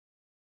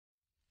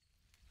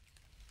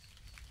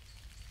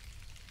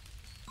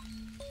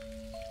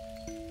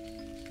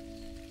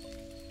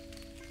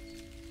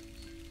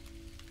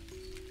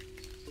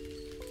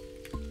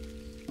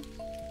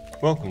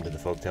Welcome to the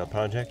Folktale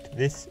Project.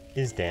 This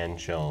is Dan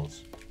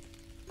Schulz.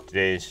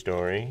 Today's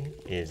story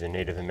is a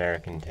Native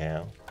American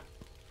tale.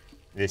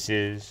 This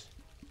is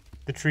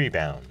The Tree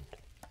Bound.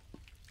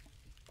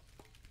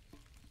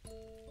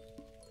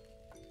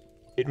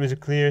 It was a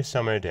clear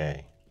summer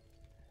day.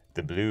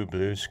 The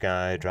blue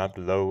sky dropped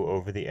low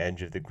over the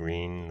edge of the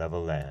green,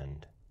 level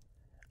land.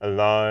 A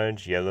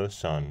large yellow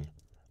sun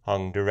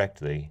hung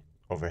directly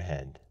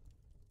overhead.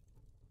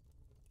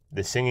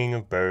 The singing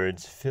of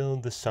birds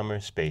filled the summer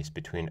space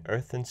between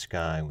earth and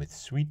sky with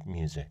sweet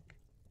music.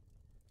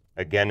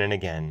 Again and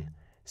again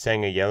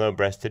sang a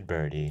yellow-breasted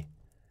birdie.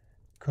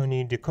 Koda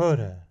Ni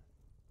Dakota,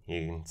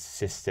 he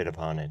insisted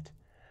upon it.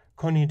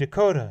 Koda Ni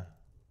Dakota,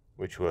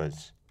 which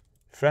was,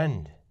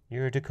 "Friend,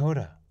 you're a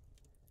Dakota.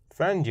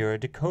 Friend, you're a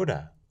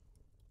Dakota."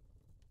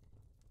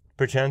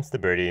 Perchance the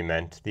birdie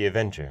meant the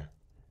avenger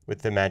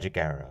with the magic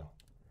arrow,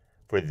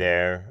 for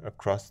there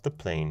across the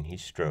plain he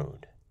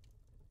strode.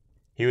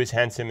 He was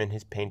handsome in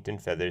his paint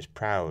and feathers,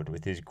 proud,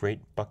 with his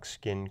great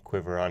buckskin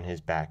quiver on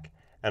his back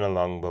and a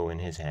longbow in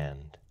his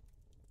hand.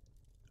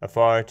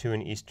 Afar to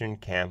an eastern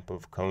camp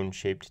of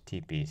cone-shaped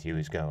teepees he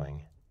was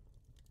going.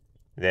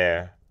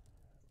 There,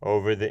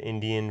 over the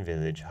Indian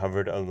village,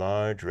 hovered a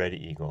large red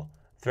eagle,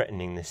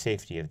 threatening the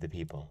safety of the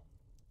people.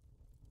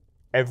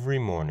 Every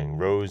morning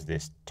rose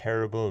this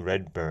terrible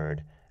red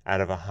bird out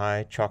of a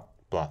high chalk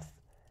bluff,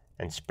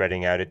 and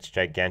spreading out its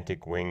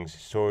gigantic wings,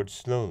 soared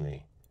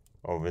slowly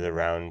over the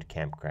round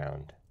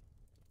campground.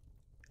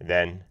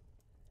 Then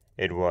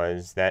it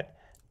was that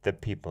the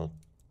people,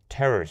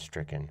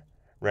 terror-stricken,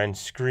 ran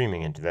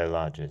screaming into their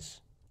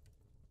lodges.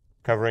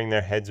 Covering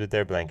their heads with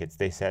their blankets,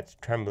 they sat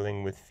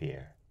trembling with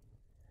fear.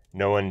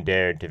 No one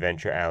dared to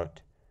venture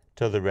out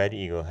till the red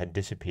eagle had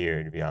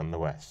disappeared beyond the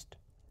west,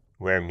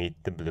 where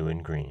meet the blue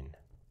and green.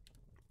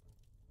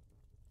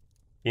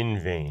 In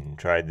vain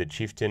tried the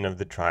chieftain of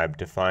the tribe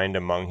to find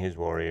among his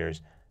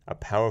warriors a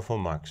powerful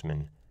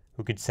marksman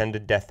who could send a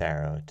death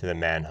arrow to the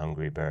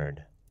man-hungry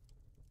bird.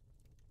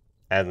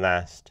 At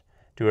last,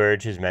 to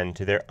urge his men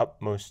to their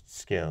utmost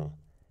skill,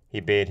 he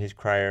bade his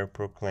crier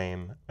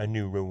proclaim a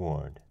new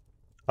reward.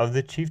 Of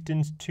the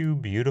chieftain's 2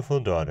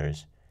 beautiful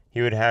daughters,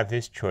 he would have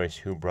his choice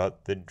who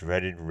brought the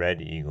dreaded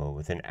red eagle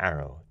with an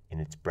arrow in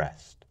its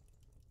breast.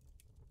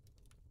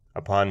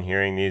 Upon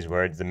hearing these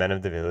words, the men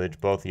of the village,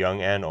 both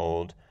young and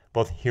old,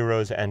 both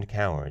heroes and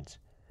cowards,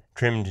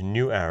 trimmed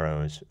new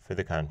arrows for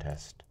the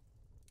contest.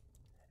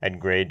 At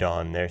gray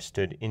dawn there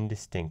stood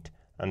indistinct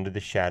under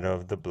the shadow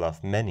of the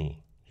bluff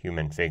many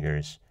human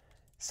figures,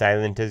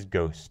 silent as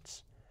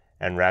ghosts,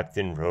 and wrapped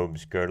in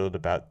robes girdled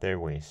about their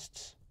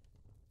waists.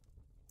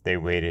 They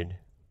waited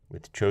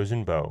with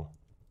chosen bow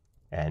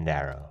and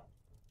arrow.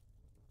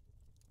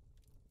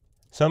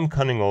 Some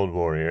cunning old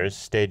warriors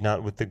stayed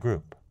not with the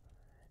group.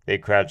 They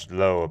crouched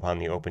low upon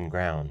the open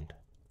ground.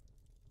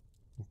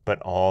 But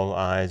all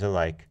eyes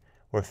alike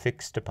were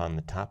fixed upon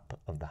the top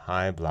of the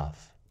high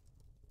bluff.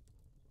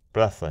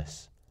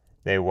 Breathless,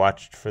 they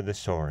watched for the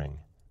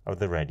soaring of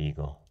the red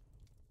eagle.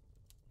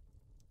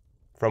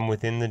 From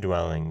within the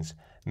dwellings,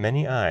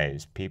 many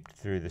eyes peeped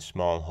through the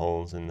small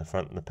holes in the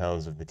front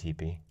lapels of the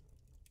tepee.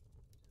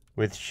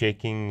 With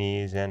shaking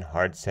knees and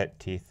hard-set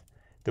teeth,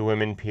 the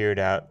women peered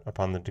out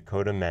upon the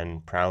Dakota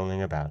men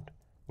prowling about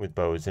with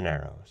bows and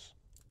arrows.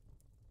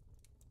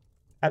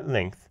 At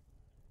length,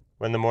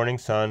 when the morning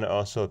sun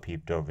also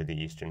peeped over the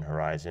eastern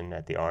horizon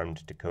at the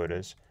armed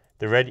Dakotas,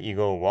 the red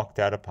eagle walked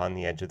out upon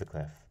the edge of the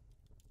cliff.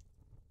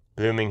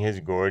 Pluming his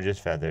gorgeous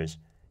feathers,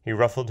 he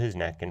ruffled his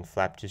neck and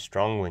flapped his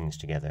strong wings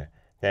together.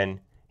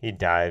 Then he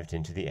dived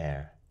into the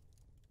air.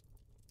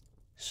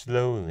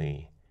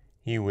 Slowly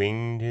he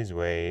winged his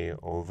way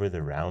over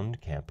the round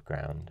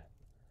campground,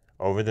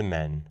 over the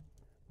men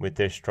with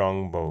their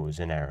strong bows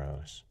and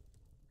arrows.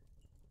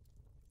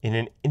 In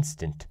an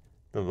instant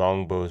the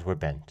long bows were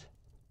bent.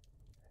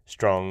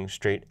 Strong,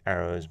 straight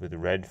arrows with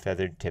red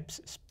feathered tips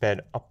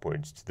sped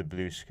upwards to the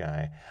blue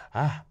sky.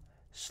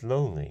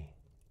 Slowly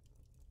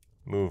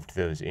moved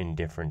those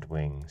indifferent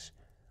wings,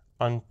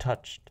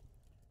 untouched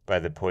by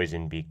the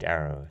poison-beaked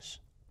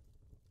arrows.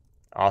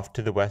 Off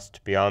to the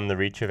west, beyond the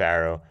reach of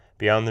arrow,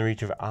 beyond the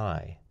reach of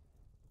eye,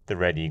 the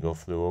red eagle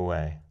flew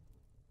away.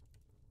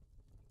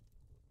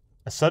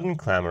 A sudden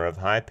clamor of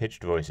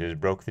high-pitched voices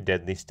broke the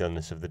deadly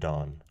stillness of the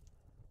dawn.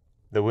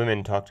 The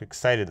women talked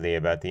excitedly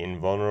about the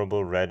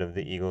invulnerable red of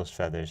the eagle's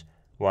feathers,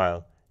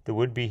 while the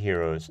would-be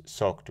heroes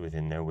sulked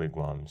within their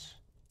wigwams.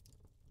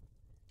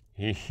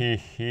 "He, he,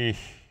 he,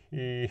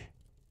 he,"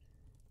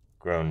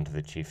 groaned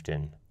the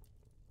chieftain.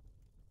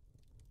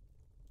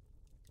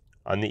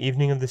 On the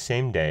evening of the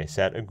same day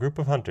sat a group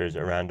of hunters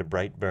around a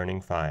bright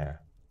burning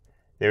fire.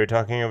 They were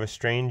talking of a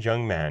strange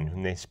young man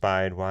whom they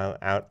spied while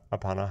out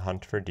upon a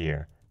hunt for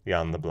deer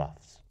beyond the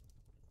bluffs.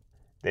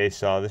 They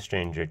saw the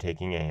stranger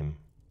taking aim.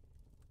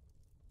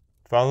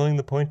 Following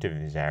the point of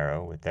his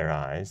arrow with their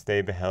eyes,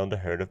 they beheld a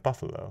herd of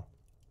buffalo.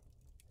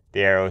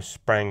 The arrow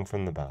sprang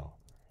from the bow.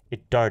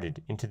 It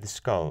darted into the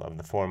skull of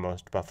the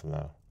foremost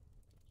buffalo.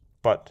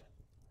 But,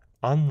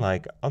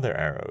 unlike other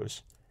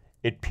arrows,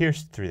 it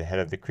pierced through the head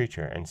of the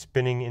creature, and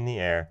spinning in the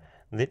air,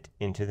 lit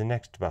into the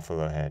next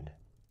buffalo head.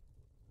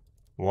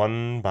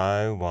 One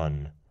by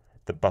one,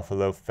 the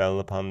buffalo fell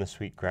upon the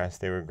sweet grass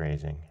they were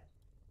grazing.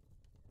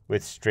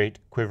 With straight,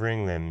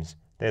 quivering limbs,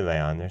 they lay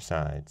on their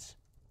sides.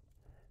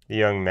 The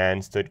young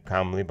man stood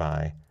calmly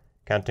by,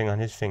 counting on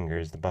his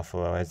fingers the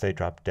buffalo as they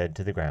dropped dead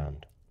to the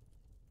ground.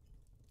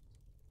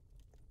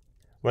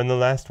 When the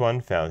last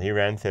one fell, he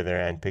ran thither,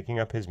 and picking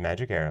up his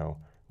magic arrow,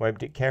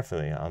 wiped it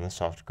carefully on the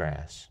soft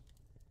grass.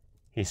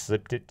 He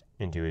slipped it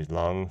into his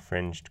long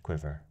fringed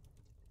quiver.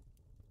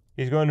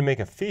 "He's going to make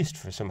a feast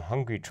for some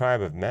hungry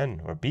tribe of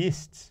men or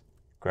beasts,"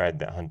 cried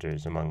the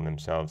hunters among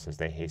themselves as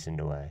they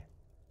hastened away.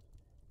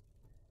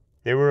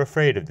 They were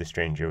afraid of the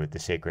stranger with the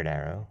sacred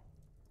arrow.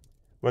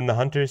 When the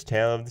hunter's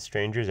tale of the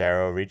stranger's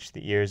arrow reached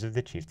the ears of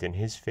the chieftain,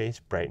 his face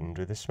brightened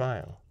with a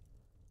smile.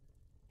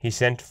 He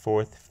sent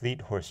forth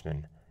fleet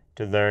horsemen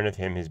to learn of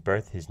him his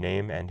birth, his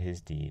name, and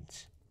his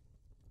deeds.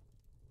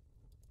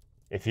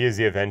 "If he is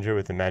the avenger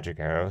with the magic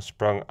arrow,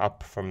 sprung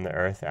up from the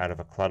earth out of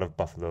a clot of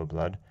buffalo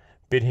blood,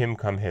 bid him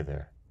come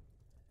hither.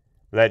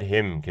 Let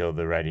him kill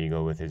the red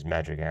eagle with his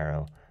magic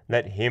arrow.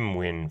 Let him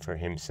win for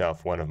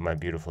himself one of my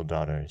beautiful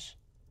daughters,"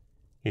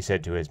 he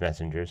said to his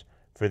messengers,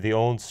 for the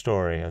old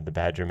story of the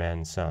badger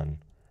man's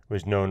son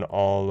was known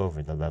all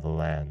over the level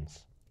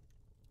lands.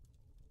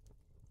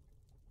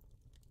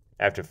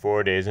 After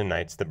 4 days and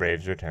nights, the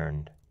braves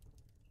returned.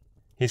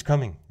 "He's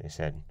coming," they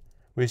said.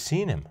 "We've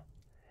seen him.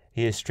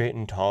 He is straight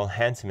and tall,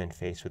 handsome in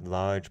face, with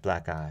large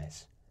black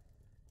eyes.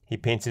 He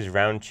paints his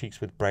round cheeks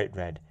with bright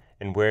red,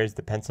 and wears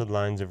the penciled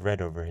lines of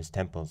red over his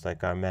temples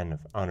like our men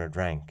of honored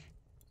rank.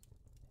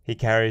 He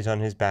carries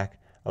on his back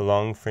a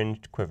long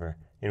fringed quiver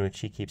in which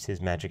he keeps his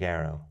magic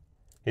arrow.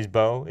 His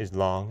bow is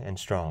long and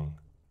strong.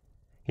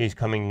 He is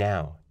coming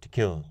now to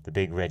kill the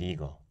big red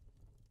eagle."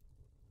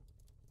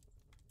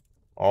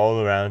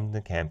 All around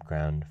the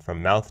campground,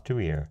 from mouth to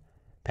ear,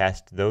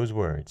 passed those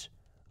words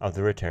of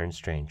the returned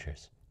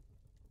strangers.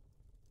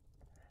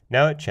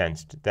 Now it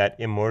chanced that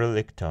immortal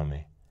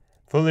Iktomi,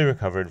 fully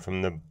recovered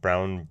from the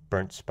brown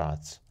burnt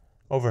spots,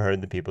 overheard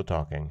the people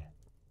talking.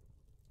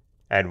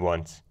 At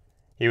once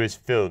he was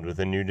filled with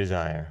a new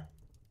desire.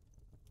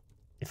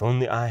 "If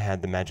only I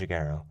had the magic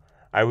arrow,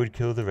 I would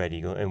kill the red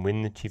eagle and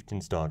win the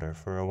chieftain's daughter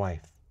for a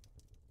wife,"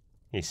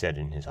 he said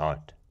in his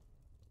heart.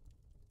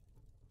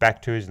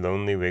 Back to his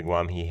lonely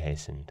wigwam he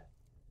hastened.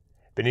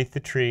 Beneath the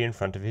tree in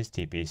front of his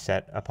tepee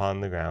sat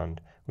upon the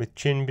ground, with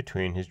chin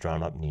between his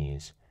drawn-up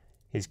knees.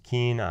 His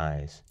keen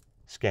eyes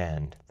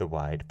scanned the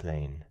wide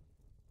plain.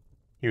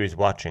 He was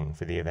watching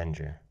for the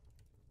avenger.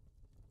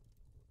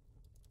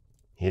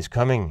 "He is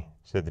coming,"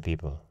 said the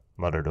people,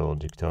 muttered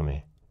old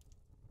Iktomi.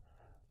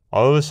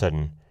 All of a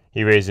sudden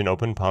he raised an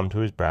open palm to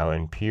his brow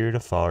and peered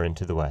afar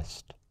into the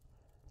west.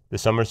 The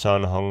summer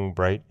sun hung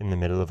bright in the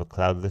middle of a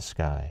cloudless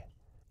sky.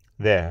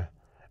 There,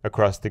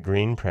 across the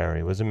green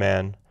prairie, was a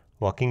man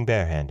walking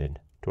barehanded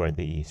toward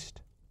the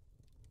east.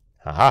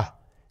 "Ha ha!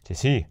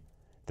 'Tis he,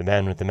 the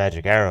man with the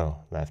magic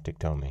arrow," laughed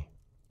Iktomi.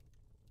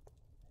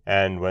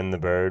 And when the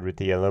bird with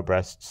the yellow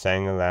breast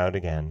sang aloud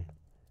again,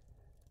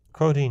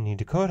 "Koda Ni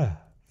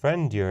Dakota,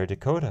 friend, you're a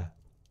Dakota,"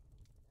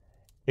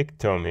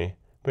 Iktomi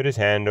put his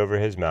hand over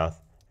his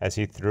mouth as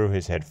he threw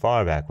his head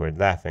far backward,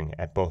 laughing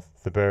at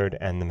both the bird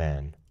and the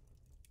man.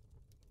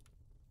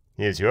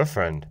 "He is your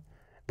friend,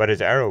 but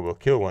his arrow will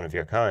kill one of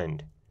your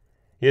kind.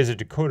 He is a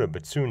Dakota,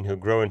 but soon he'll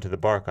grow into the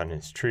bark on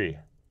his tree."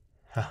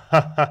 "Ha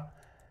ha ha!"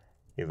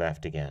 he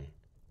laughed again.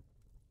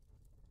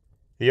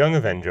 The young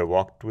avenger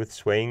walked with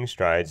swaying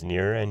strides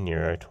nearer and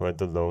nearer toward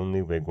the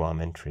lonely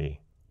wigwam and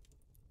tree.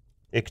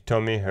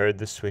 Iktomi heard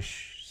the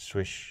swish,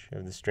 swish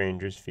of the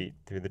stranger's feet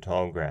through the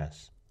tall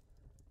grass.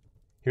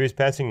 He was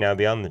passing now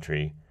beyond the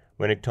tree,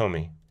 when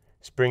Iktomi,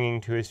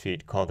 springing to his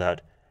feet, called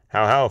out,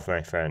 how,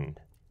 my friend!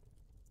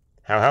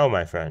 How,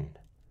 my friend!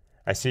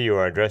 I see you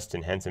are dressed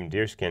in handsome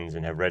deerskins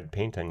and have red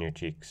paint on your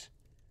cheeks.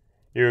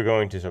 You are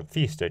going to some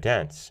feast or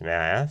dance, may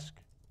I ask?"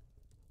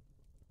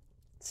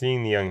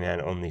 Seeing the young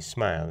man only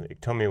smile,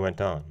 Iktomi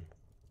went on.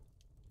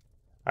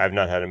 "I have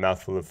not had a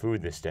mouthful of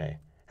food this day.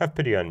 Have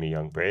pity on me,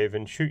 young brave,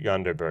 and shoot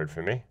yonder bird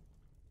for me."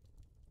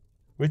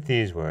 With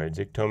these words,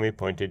 Iktomi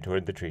pointed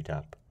toward the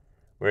treetop,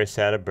 where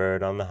sat a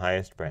bird on the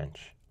highest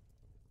branch.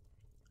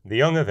 The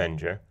young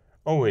avenger,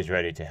 always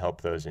ready to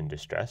help those in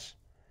distress,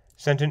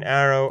 sent an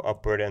arrow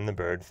upward and the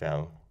bird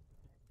fell.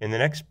 In the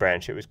next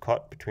branch it was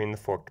caught between the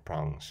forked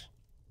prongs.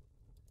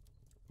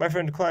 "My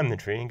friend, climb the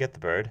tree and get the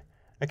bird.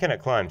 I cannot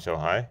climb so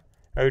high.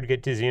 I would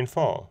get dizzy and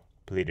fall,"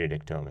 pleaded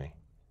Iktomi.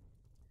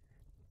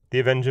 The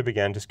avenger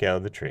began to scale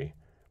the tree,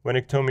 when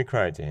Iktomi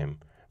cried to him,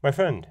 "My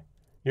friend,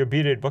 your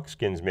beaded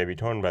buckskins may be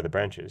torn by the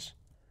branches.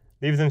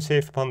 Leave them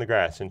safe upon the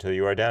grass until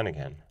you are down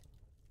again."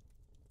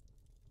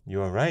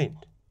 "You are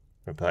right,"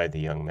 replied the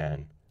young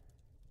man,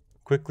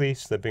 quickly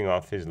slipping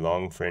off his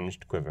long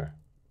fringed quiver.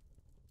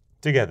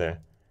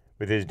 Together,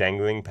 with his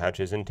dangling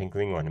pouches and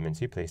tinkling ornaments,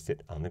 he placed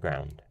it on the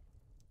ground.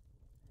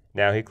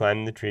 Now he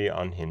climbed the tree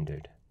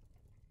unhindered.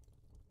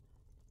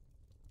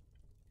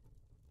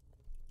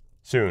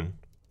 Soon,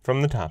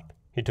 from the top,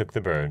 he took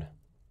the bird.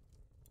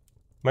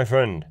 "My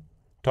friend,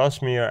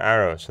 Toss me your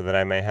arrow so that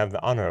I may have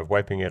the honor of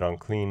wiping it on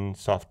clean,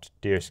 soft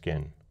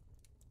deerskin,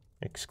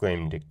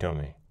 exclaimed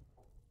Iktomi.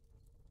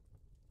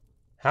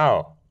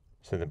 How?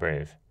 Said the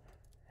brave,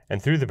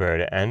 and threw the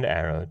bird and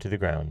arrow to the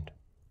ground.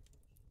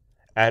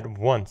 At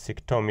once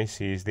Iktomi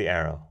seized the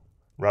arrow.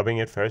 Rubbing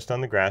it first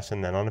on the grass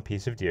and then on a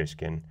piece of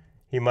deerskin,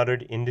 he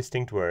muttered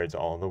indistinct words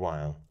all the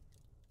while.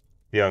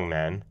 The young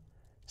man,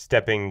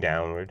 stepping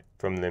downward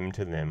from limb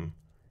to limb,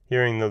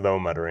 hearing the low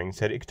muttering,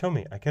 said,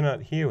 Iktomi, I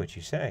cannot hear what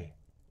you say.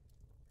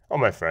 Oh,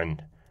 my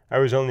friend, I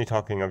was only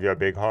talking of your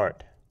big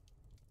heart.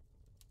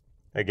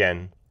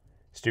 Again,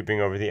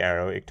 stooping over the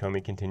arrow,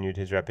 Iktomi continued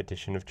his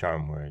repetition of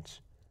charm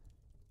words.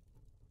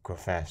 Grow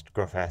fast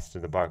to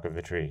the bark of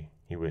the tree,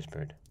 he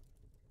whispered.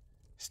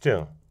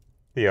 Still,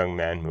 the young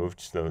man moved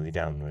slowly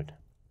downward.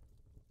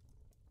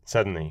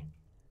 Suddenly,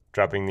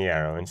 dropping the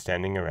arrow and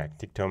standing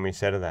erect, Iktomi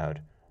said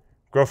aloud,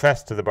 Grow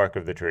fast to the bark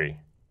of the tree.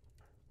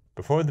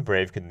 Before the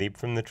brave could leap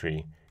from the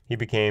tree, he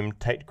became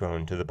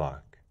tight-grown to the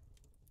bark.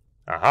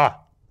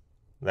 Aha!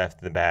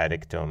 Laughed the bad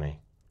Iktomi.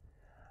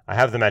 I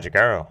have the magic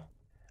arrow.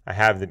 I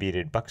have the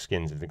beaded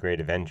buckskins of the great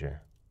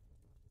avenger.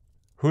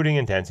 Hooting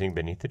and dancing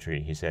beneath the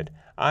tree, he said,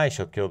 I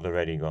shall kill the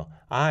red eagle.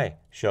 I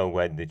shall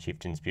wed the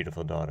chieftain's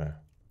beautiful daughter.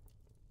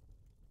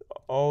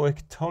 Oh,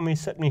 Iktomi,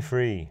 set me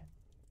free,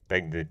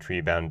 begged the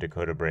tree-bound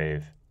Dakota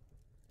brave.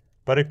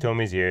 But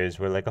Iktomi's ears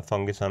were like a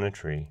fungus on a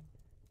tree.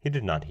 He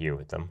did not hear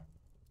with them.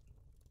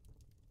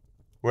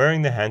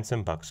 Wearing the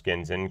handsome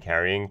buckskins and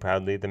carrying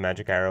proudly the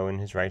magic arrow in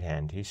his right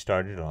hand, he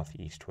started off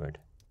eastward.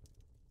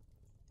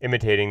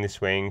 Imitating the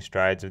swaying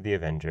strides of the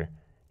avenger,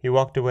 he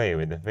walked away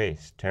with a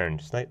face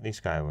turned slightly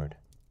skyward.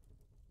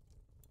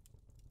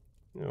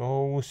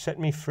 Oh, set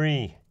me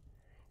free!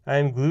 I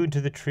am glued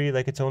to the tree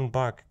like its own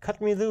bark.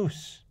 Cut me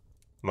loose!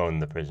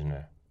 Moaned the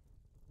prisoner.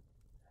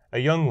 A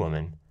young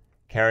woman,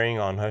 carrying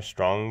on her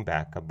strong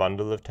back a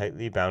bundle of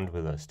tightly bound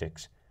willow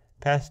sticks,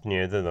 passed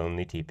near the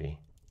lonely tepee.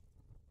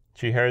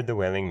 She heard the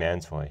wailing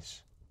man's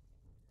voice.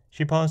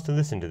 She paused to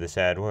listen to the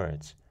sad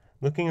words.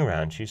 Looking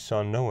around, she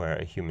saw nowhere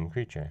a human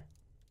creature.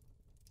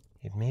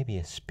 It may be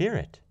a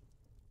spirit,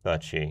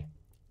 thought she.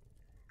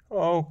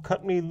 Oh,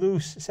 cut me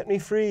loose, set me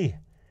free!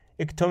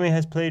 Iktomi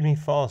has played me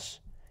false.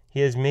 He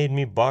has made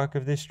me bark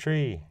of this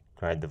tree,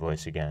 cried the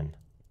voice again.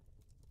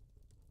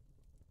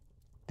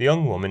 The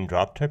young woman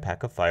dropped her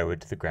pack of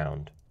firewood to the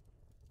ground.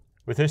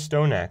 With her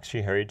stone axe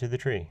she hurried to the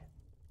tree.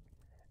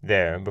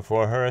 There,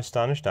 before her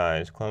astonished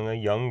eyes, clung a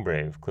young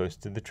brave close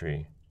to the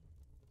tree.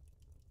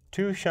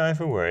 Too shy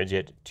for words,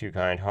 yet too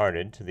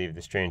kind-hearted to leave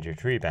the stranger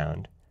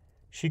tree-bound,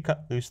 she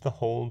cut loose the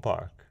whole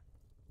bark.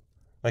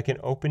 Like an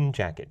open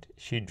jacket,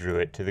 she drew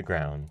it to the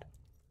ground.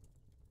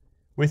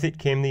 With it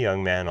came the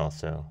young man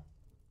also.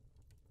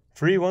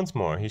 Free once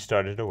more, he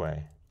started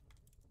away.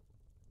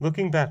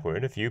 Looking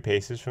backward a few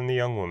paces from the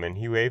young woman,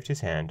 he waved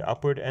his hand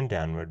upward and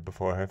downward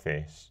before her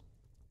face.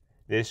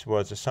 This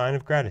was a sign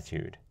of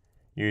gratitude,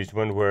 used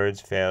when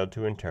words failed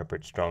to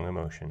interpret strong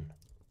emotion.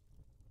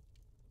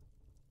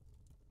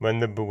 When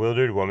the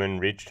bewildered woman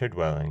reached her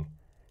dwelling,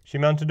 she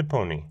mounted a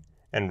pony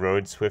and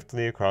rode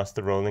swiftly across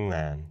the rolling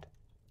land.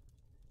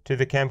 To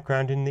the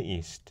campground in the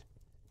east,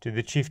 to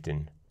the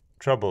chieftain,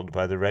 troubled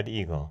by the red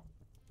eagle,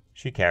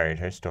 she carried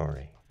her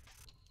story.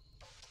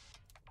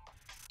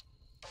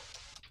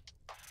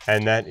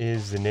 And that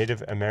is the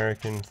Native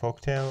American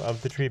folktale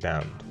of the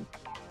tree-bound,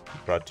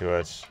 brought to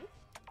us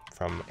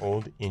from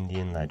old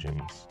Indian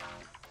legends.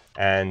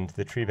 And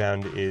the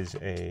tree-bound is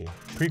a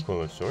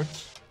prequel of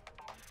sorts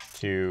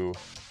to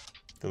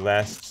the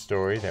last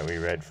story that we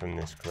read from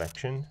this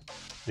collection,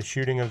 The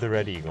Shooting of the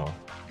Red Eagle.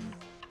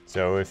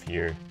 So if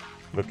you're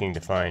looking to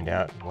find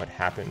out what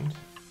happened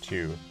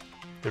to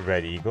the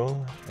Red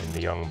Eagle and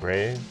the young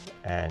brave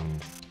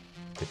and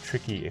the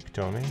tricky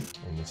Iktomi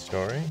in the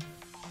story,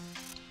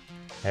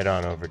 head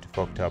on over to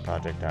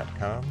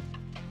folktaleproject.com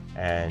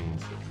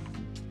and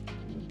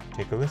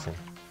take a listen.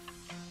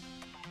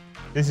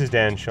 This is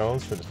Dan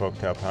Scholes for the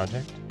Folktale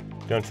Project.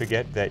 Don't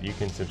forget that you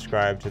can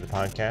subscribe to the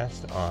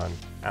podcast on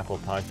Apple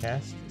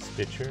Podcasts,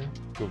 Stitcher,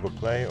 Google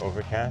Play,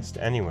 Overcast,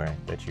 anywhere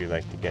that you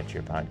like to get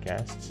your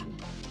podcasts.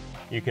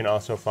 You can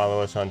also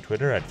follow us on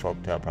Twitter at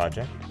Folktale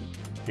Project.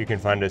 You can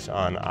find us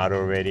on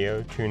Auto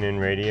Radio, TuneIn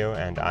Radio,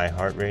 and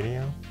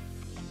iHeartRadio.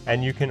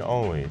 And you can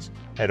always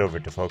head over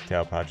to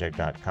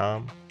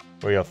folktaleproject.com,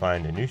 where you'll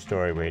find a new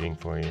story waiting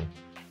for you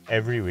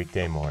every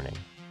weekday morning.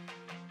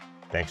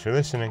 Thanks for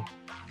listening.